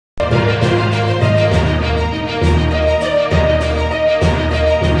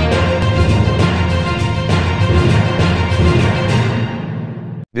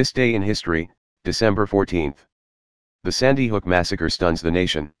This day in history, December 14th. The Sandy Hook Massacre stuns the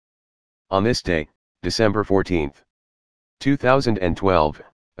nation. On this day, December 14th, 2012,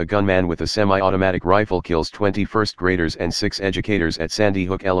 a gunman with a semi-automatic rifle kills 20 first graders and 6 educators at Sandy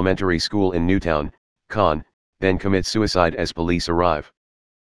Hook Elementary School in Newtown, Con, then commits suicide as police arrive.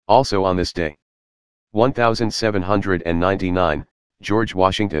 Also on this day, 1799, George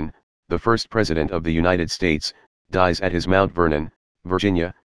Washington, the first president of the United States, dies at his Mount Vernon,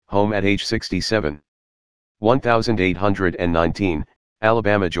 Virginia, home at age 67. 1819,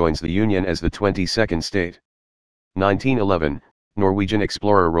 Alabama joins the Union as the 22nd state. 1911, Norwegian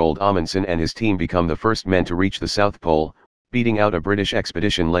explorer Roald Amundsen and his team become the first men to reach the South Pole, beating out a British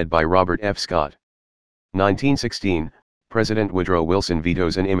expedition led by Robert F. Scott. 1916, President Woodrow Wilson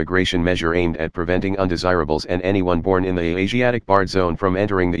vetoes an immigration measure aimed at preventing undesirables and anyone born in the Asiatic Barred Zone from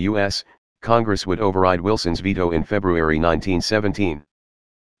entering the U.S., Congress would override Wilson's veto in February 1917.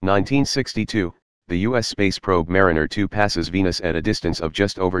 1962, the U.S. space probe Mariner 2 passes Venus at a distance of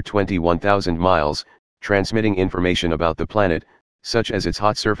just over 21,000 miles, transmitting information about the planet, such as its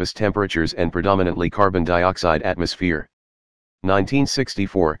hot surface temperatures and predominantly carbon dioxide atmosphere.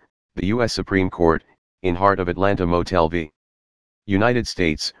 1964, the U.S. Supreme Court, in heart of Atlanta Motel v. United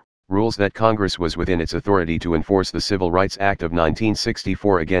States, rules that Congress was within its authority to enforce the Civil Rights Act of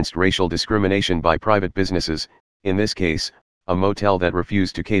 1964 against racial discrimination by private businesses, in this case, a motel that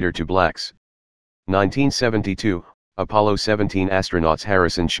refused to cater to blacks. 1972, Apollo 17 astronauts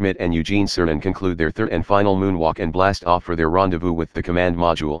Harrison Schmitt and Eugene Cernan conclude their third and final moonwalk and blast off for their rendezvous with the command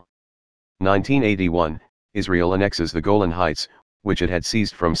module. 1981, Israel annexes the Golan Heights, which it had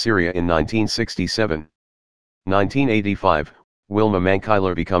seized from Syria in 1967. 1985, Wilma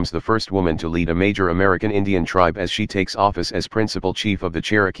Mankiller becomes the first woman to lead a major American Indian tribe as she takes office as principal chief of the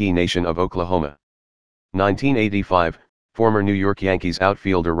Cherokee Nation of Oklahoma. 1985, former New York Yankees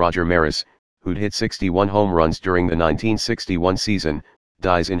outfielder Roger Maris, who'd hit 61 home runs during the 1961 season,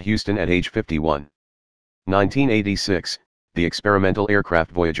 dies in Houston at age 51. 1986, the experimental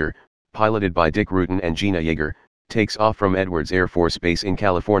aircraft Voyager, piloted by Dick Rutan and Gina Yeager, takes off from Edwards Air Force Base in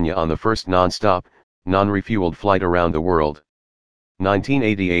California on the first non-stop, non-refueled flight around the world.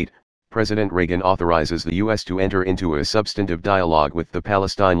 1988, President Reagan authorizes the U.S. to enter into a substantive dialogue with the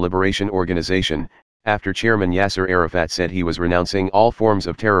Palestine Liberation Organization, after Chairman Yasser Arafat said he was renouncing all forms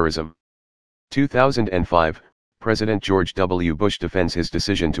of terrorism. 2005, President George W. Bush defends his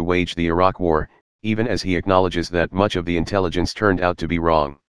decision to wage the Iraq War, even as he acknowledges that much of the intelligence turned out to be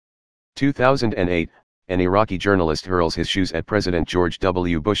wrong. 2008, an Iraqi journalist hurls his shoes at President George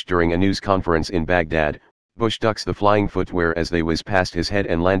W. Bush during a news conference in Baghdad. Bush ducks the flying footwear as they whiz past his head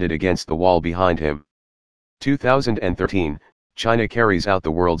and landed against the wall behind him. 2013, China carries out the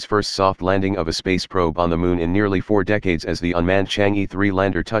world's first soft landing of a space probe on the moon in nearly 4 decades as the unmanned Chang'e 3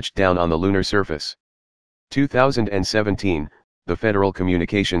 lander touched down on the lunar surface. 2017, the Federal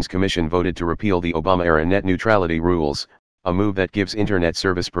Communications Commission voted to repeal the Obama-era net neutrality rules, a move that gives internet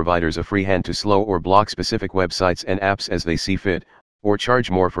service providers a free hand to slow or block specific websites and apps as they see fit, or charge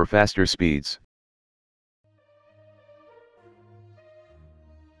more for faster speeds.